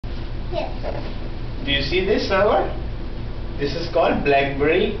Yes. Do you see this server? This is called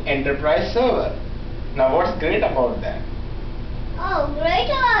BlackBerry Enterprise Server. Now what's great about that? Oh, great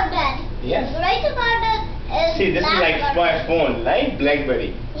about that. Yes. Great about it is See, this is like my phone, right?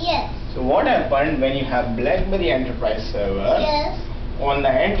 BlackBerry. Yes. So what happened when you have BlackBerry Enterprise Server? Yes. On the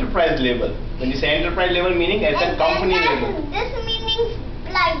enterprise level. When you say enterprise level, meaning at the company level. This means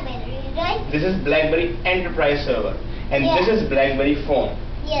BlackBerry, right? This is BlackBerry Enterprise Server, and Yes. this is BlackBerry phone.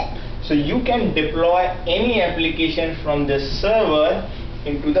 Yes. So you can deploy any application from this server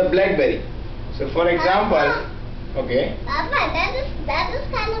into the BlackBerry. So for example, okay. Papa, that is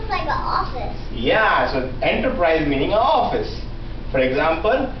kind of like an office. Yeah, so enterprise meaning an office. For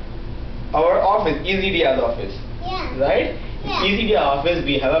example, our office, EasyDia's office. Yeah. Right? Yeah. In EasyDia office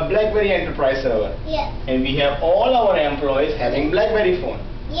we have a BlackBerry Enterprise Server. Yes. And we have all our employees having BlackBerry phone.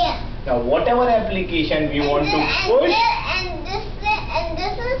 Yes. Now whatever application we want to push, And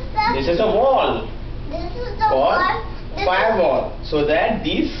this is the. this is a wall This is the called wall. This firewall, so that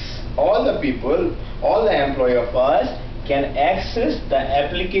all the people, all the employee of us can access the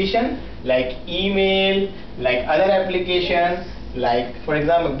application like email, like other applications, like for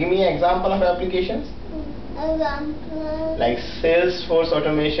example, give me an example of applications. Example. Like Salesforce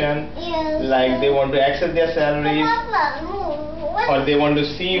automation, Yes. like they want to access their salaries, or they want to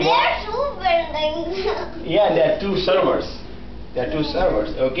see There what. are two buildings. Yeah, there are two servers. There are two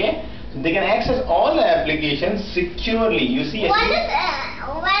servers, okay? So they can access all the applications securely. You see, One is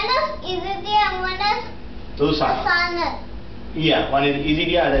Easy and one is Tulsana. Sana. Yeah, one is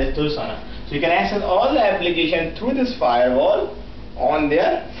EasyDia, other is Tulsana. So you can access all the applications through this firewall on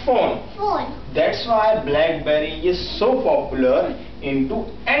their phone. That's why BlackBerry is so popular into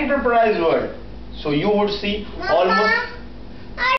enterprise world. So you would see almost